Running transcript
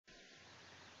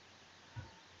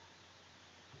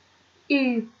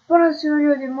I ponosimo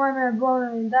ljudi, moje ime je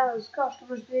Bolan i danas, kao što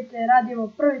možete vidjeti, radimo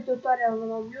prvi tutorial na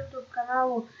mom YouTube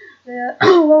kanalu.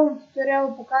 U ovom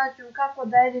tutorialu pokazat ću vam kako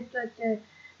da editujete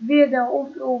video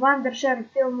u Wondershare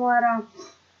Filmora.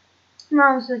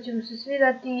 Nadam se da će vam se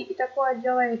svidjeti i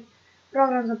također ovaj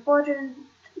program za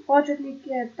početnike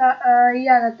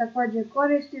ja ga također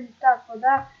koristim, tako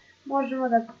da možemo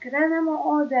da krenemo.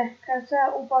 Ovdje kad se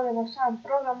upalimo sam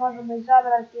program možemo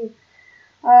izabrati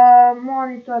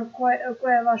monitor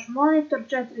koji je vaš monitor,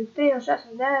 4.3 ili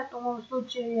 6.9, u mom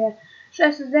slučaju je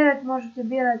 6.9, možete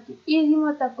birati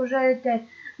vidimo ako želite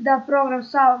da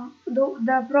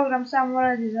program sam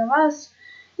uradi za vas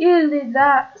ili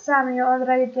da sami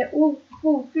odradite u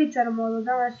full feature modu.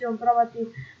 Danas ćemo probati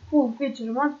full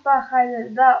feature mod, pa hajde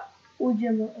da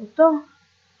uđemo u to.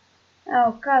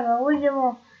 Evo, kada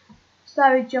uđemo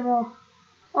stavit ćemo,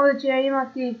 ovdje će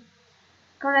imati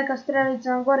kao neka strelica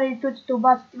na gore i tu ćete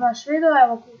ubaciti vaš video.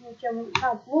 Evo, kliknut ćemo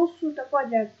na plusu,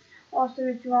 također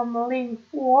ostavit ću vam link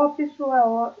u opisu.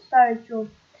 Evo, stavit ću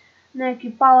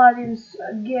neki Paladins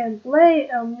gameplay,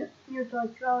 evo, mutovat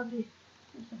ću ovdje,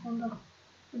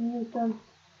 Newton,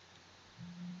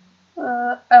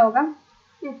 evo ga.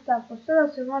 I tako, sada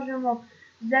se možemo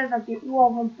zeznati u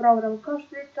ovom programu. Kao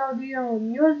što vidite ovdje imamo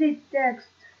music, text,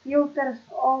 filters,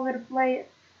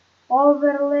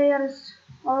 overlays,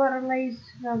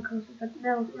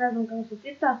 ne znam kako se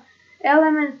čita,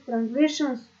 elements,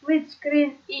 transitions, split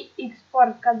screen i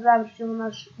export kad završimo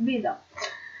naš video.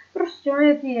 Prvo što ćemo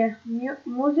vidjeti je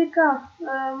muzika.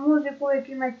 Muziku uvijek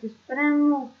imajte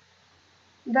spremnu,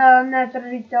 da ne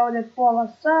tražite ovdje pola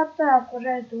sata, ako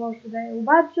želite možete da je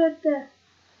ubacujete.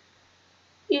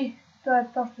 I to je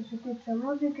to što se tiče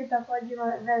muzike, također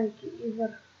ima veliki izvor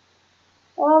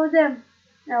ovdje.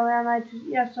 Evo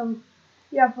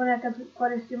ja ponekad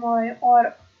koristim ovaj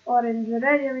Orange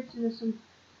Red, mislim da sam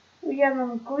u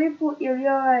jednom klipu, ili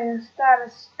ovaj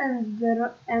Stars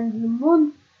and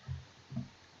Moon.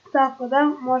 Tako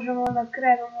da možemo da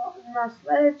krenemo na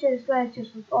sljedeće. Sljedeće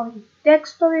su ovi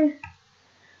tekstovi.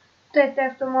 Te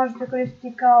tekstove možete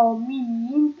koristiti kao mini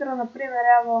intro, na primjer,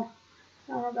 evo,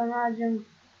 samo da nađem.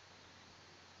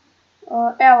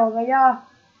 Evo ga, ja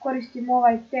koristim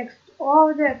ovaj tekst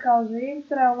ovdje kao za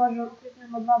intro, možemo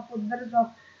kliknemo dva put brzo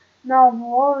na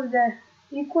ovu ovdje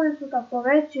ikonicu, tako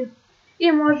veći,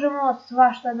 i možemo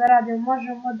svašta da radimo.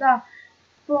 Možemo da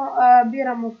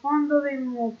biramo fondove,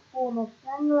 imamo puno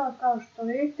fondova kao što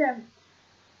vidite.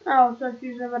 Evo, sad ću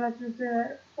izabrati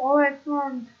ovaj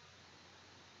fond,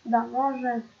 da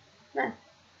može, ne,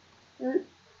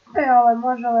 ovaj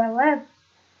može, ovaj lep.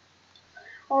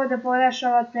 Ovdje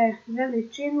porešavate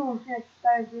veličinu, ja ću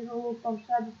staviti lupom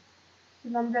sad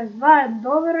 72, je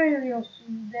dobro, ili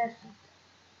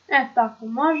 80, tako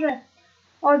može.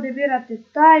 Ovdje birate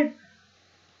type,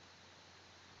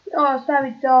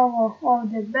 stavite ovo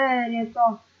ovdje B jer je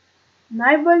to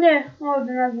najbolje.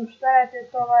 Ovdje ne znam šta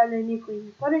radite, to valjda i niko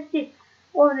ne koristi.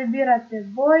 Ovdje birate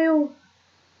boju,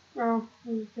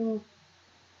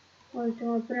 ovdje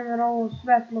ćemo na primjer ovu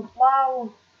svetlo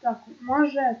plavu, tako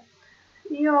može.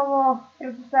 I ovo,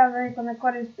 pretpostavljam da niko ne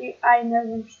koristi, a i ne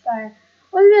znam šta je.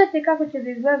 Ovdje vidite kako će da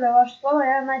izgleda vaš slovo,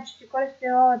 ja najčešće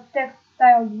koristim ovo text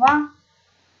style 2.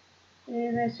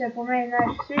 I da se po meni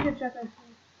najviše sviđa, čekaj se.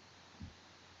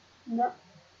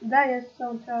 Da, jesu,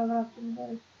 samo treba vratim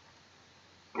bolje.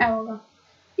 Evo ga.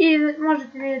 I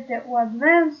možete vidjeti u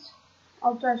advance,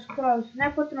 ali to je skroz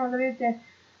nepotrebno da vidite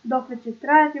dok će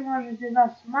trajati, možete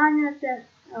da smanjujete,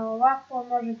 evo ovako,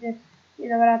 možete i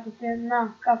da vratite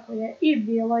na kako je i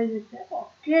bilo, idete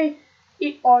OK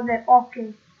i ovdje OK.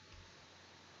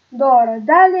 Dobro,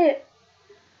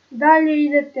 dalje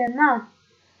idete na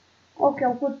OK,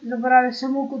 zaboravio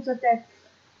sam ukucate,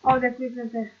 ovdje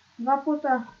kliknete dva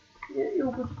puta i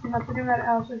ukucate na primjer,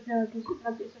 evo sad ću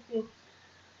napisati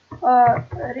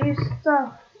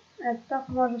Rista,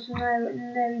 tako možda se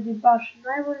ne vidi baš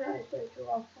najbolje, i to ću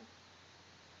ovako.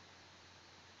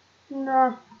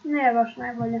 No, ne je baš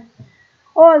najbolje.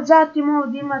 Zatim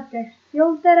ovdje imate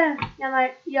filtere,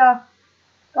 ja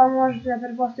kao možete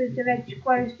pretpostaviti već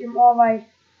koristim ovaj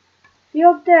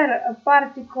filter,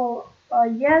 particle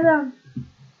 1,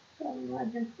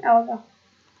 evo ga,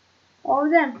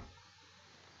 ovdje.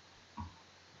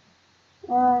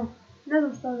 Ne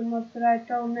znam što ovdje možete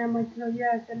raditi, ali nemojte da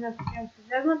djelate jer nešto će se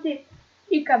zeznati.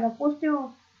 I kada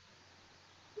pustimo,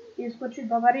 iskoči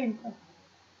dobar intro.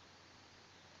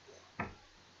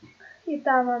 I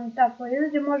tamo vam tako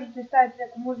izađe, možete staviti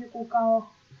neku muziku kao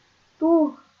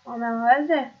tu, ali nema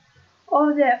veze.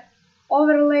 Ovdje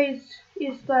overlays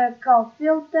isto je kao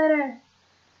filtere.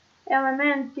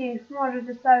 Elementi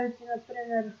možete staviti na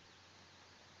primjer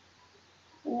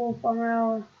lupom,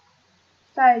 evo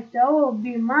stavite ovo, be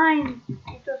mine,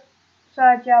 i to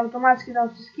sada će automatski da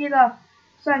se skida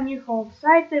sa njihovog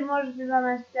sajta i možete da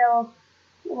neste, evo,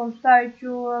 stavit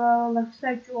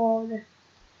ću ovdje.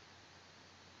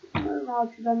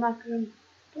 Malo ću da nakrim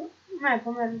to, ne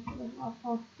pomerit ću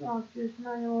malo ću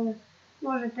smanjiti ovdje.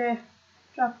 Možete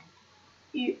čak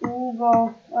i u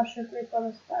ugao vašeg klipa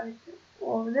da stavite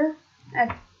ovdje.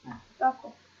 Eto,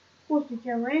 tako. Pustit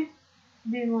ćemo i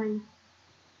be mine.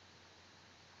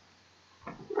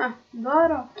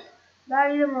 Dobro. Da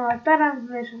idemo na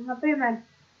translation. Naprimjer,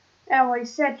 evo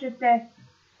isečete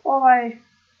ovaj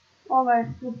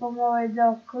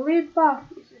deo klipa.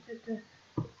 Isečete,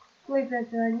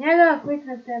 kliknete na njega,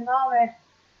 kliknete na ove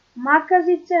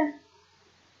makazice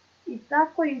i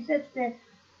tako isečete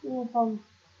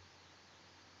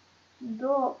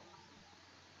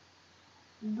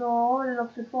do ovdje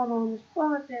dok se ponovno ne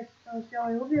spavate, kada se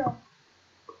ovaj ubio.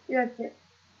 Idete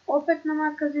opet na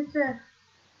makazice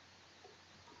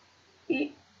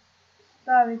i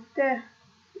stavite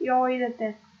i ovo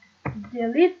idete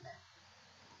delete,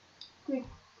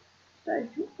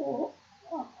 stavit ću ovo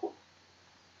ovako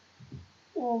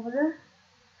ovdje,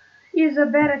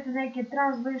 izaberete neki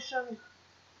translation,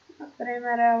 na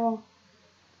primjer evo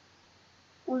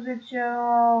uzet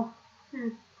ćemo,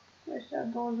 koji sad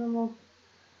dozvamo,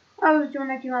 a uzet ćemo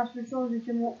neki naslično, uzet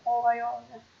ćemo ovaj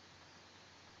ovdje.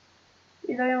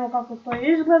 I da vidimo kako to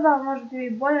izgleda, možete vi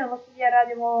bolje, ali sad ja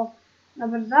radim ovo na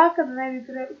brzaka, da ne bi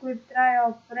klip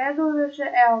trajao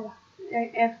preduže, evo ga,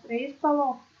 ekstra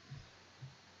ispalo.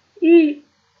 I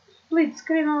split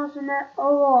screen,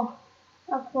 ovo,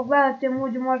 ako pogledate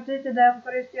muđu možete vidjeti da je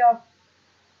koristio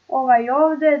ovaj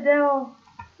ovdje deo,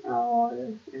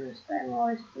 ovdje stavimo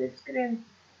ovaj split screen.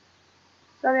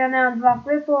 Sad ja nemam dva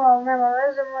klipova, ali nema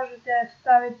veze, možete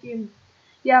staviti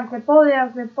jedan klip ovdje,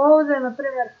 na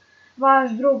primjer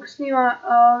vaš drug snima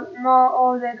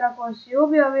ovdje kako vas je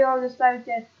ubio, vi ovdje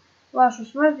stavite vašu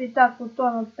smrt i tako to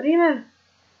na primjer.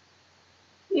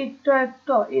 I to je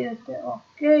to, idete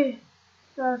ok,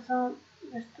 sada samo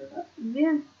nešto da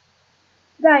vidim.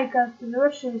 Da, i kad ste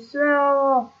završili sve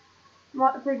ovo,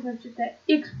 kliknut ćete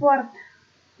export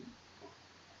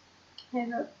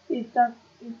i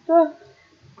to.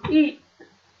 I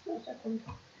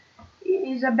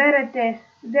izaberete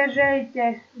gdje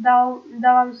želite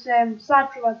da vam se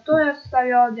sačuva to, ja sam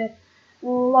stavio ovdje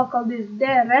u local disk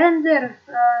render,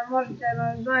 možete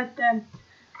nazovete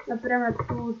na primjer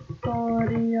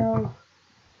tutorial,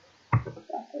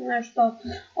 tako nešto,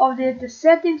 ovdje idete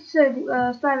settings,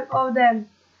 ovdje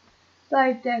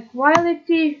stavite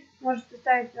quality, možete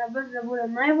staviti na brzo da bude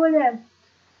najbolje,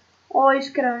 ovo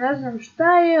iskreno ne znam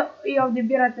šta je, i ovdje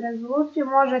birate rezoluciju,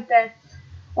 možete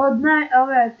od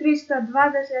ove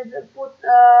 320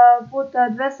 puta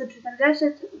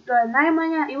 240, to je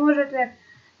najmanja, i možete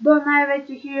do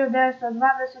najveće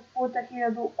 1920 puta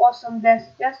 1080.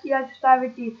 Ja ću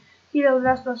staviti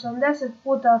 1280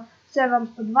 puta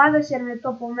 720 jer mi je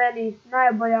to po meni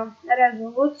najbolja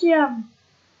rezolucija.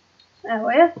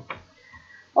 Evo je.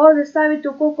 Ovdje stavite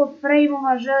u koliko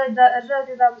frame-ova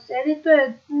želite da vam se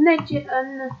edituje.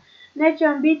 Neće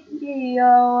vam biti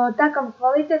takav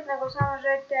kvalitet, nego samo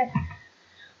želite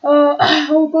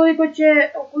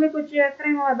ukoliko će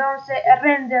frame-ova da vam se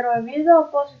renderuje video,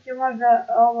 poslije će možda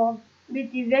ovo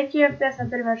biti veći FPS, na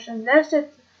primjer 60,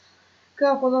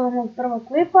 kao kod ovog prvog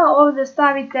klipa. Ovdje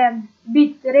stavite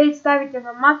bitrate, stavite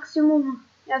na maksimum,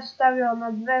 ja sam stavio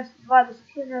na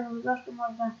 226, ne znam zašto,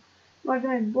 možda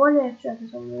mi bolje, čekaj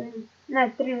sam da vidim,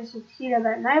 ne, 30.000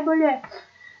 je najbolje.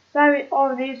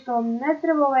 Ovdje isto ne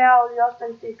treba, ovaj audio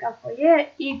ostavite kako je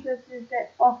i kliknite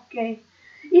OK.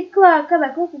 I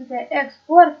kada kliknete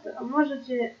export, možda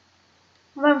će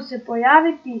vam se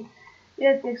pojaviti,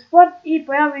 idete export i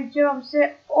pojavit će vam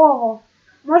se ovo.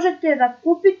 Možete da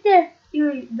kupite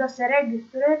ili da se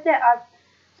registrujete, a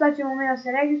sad ćemo mi da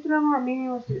se registrujemo,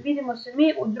 vidimo se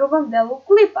mi u drugom delu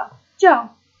klipa. Ćao!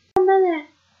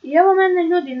 I evo mene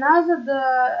ljudi nazad,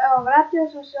 evo vratio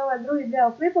sam se u ovaj drugi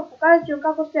deo klipa, pokazat ću vam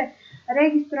kako se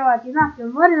registrovati na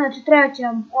Filmori, znači treba će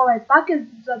vam ovaj paket,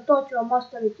 za to ću vam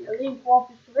ostaviti link u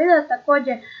opisu videa,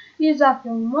 također i za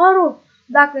Filmoru.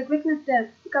 Dakle,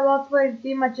 kliknite, kada otvorite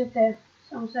imat ćete,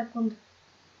 samo sekund,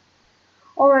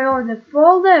 ovaj ovdje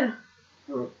folder,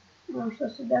 što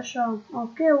se dešava,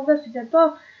 ok, ugasite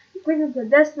to, kliknite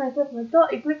desno i kliknite to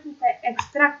i kliknite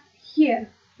extract here,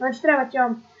 znači treba će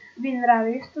vam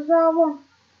WinRAR isto za ovo,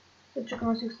 sad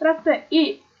čekamo se ekstraktuje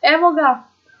i evo ga,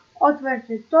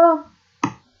 otvorite to,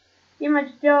 imat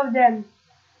ćete ovdje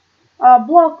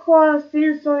block host,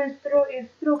 install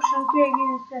instruction,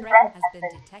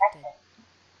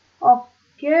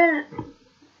 ok,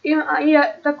 i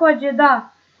također da,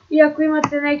 I ako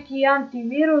imate neki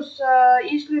antivirus,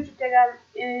 isključite ga,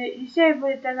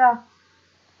 disablujte ga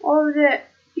ovdje,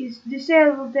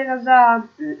 disablujte ga za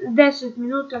 10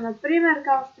 minuta na primjer,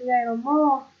 kao što ja imam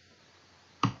ovo.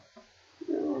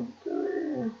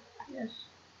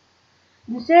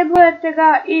 Disablujete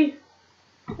ga i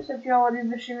sad ću ovo da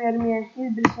izbrišim jer mi je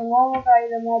izbrisalo ovoga,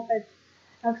 idemo opet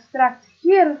extract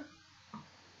here.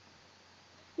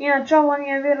 Inače ovo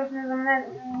nije virus, ne znam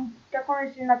kako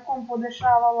mi se na kompu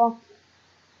dešavalo.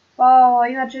 Pa ovo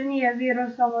inače nije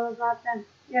virus, samo da znate,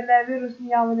 jer da je virus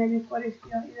ja ovo ne bi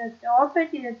koristio. Idete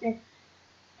opet, idete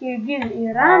begin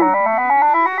i run.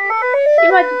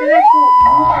 Imaćete neku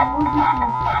muziku,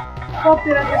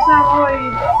 kopirate samo ovo i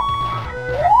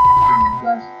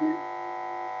izglasite.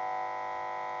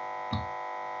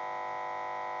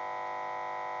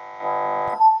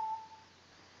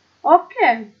 Ok,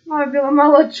 ovo je bilo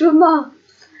malo čudno.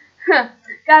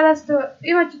 Kada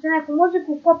imat ćete neku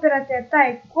muziku, kopirate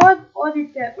taj kod,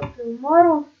 odite u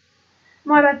Filmoru,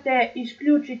 morate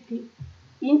isključiti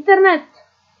internet.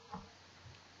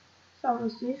 Samo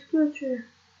se isključi.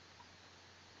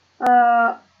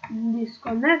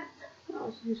 Disconnect,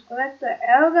 samo se disconnectuje,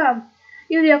 evo ga.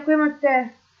 Ili ako imate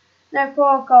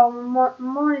neko kao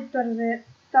monitor za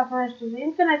tako nešto za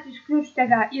internet, isključite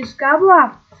ga iz kabla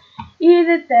i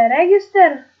idete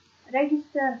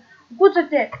register,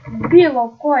 ukucate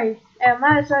bilo koji, evo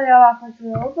mene sad je ovako ću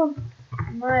da upam,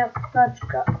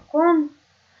 mail.com,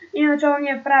 inače ovo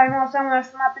nije pravi malo, samo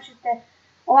nešto napišete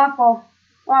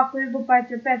ovako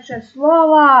izlupajte 5-6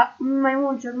 slova,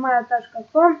 majmunče od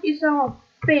mail.com i samo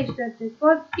pastujete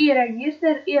kod i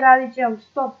register i radit će vam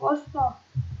 100%.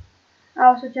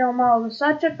 Evo sad ćemo malo da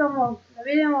sačekamo, da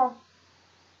vidimo.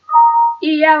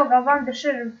 I evo ga, vam the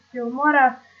share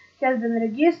Filmora has been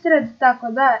registered,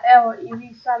 tako da evo i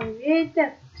vi sami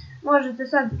vidite. Možete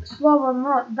sad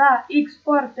slobodno da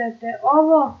eksportujete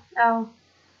ovo, evo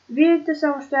vidite,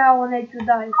 samo što ja ovo neću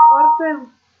da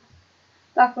eksportujem.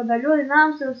 Tako da ljudi,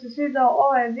 nadam se da se svidao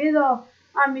ovaj video,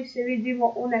 a mi se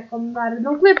vidimo u nekom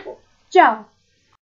narednom klipu. Ćao!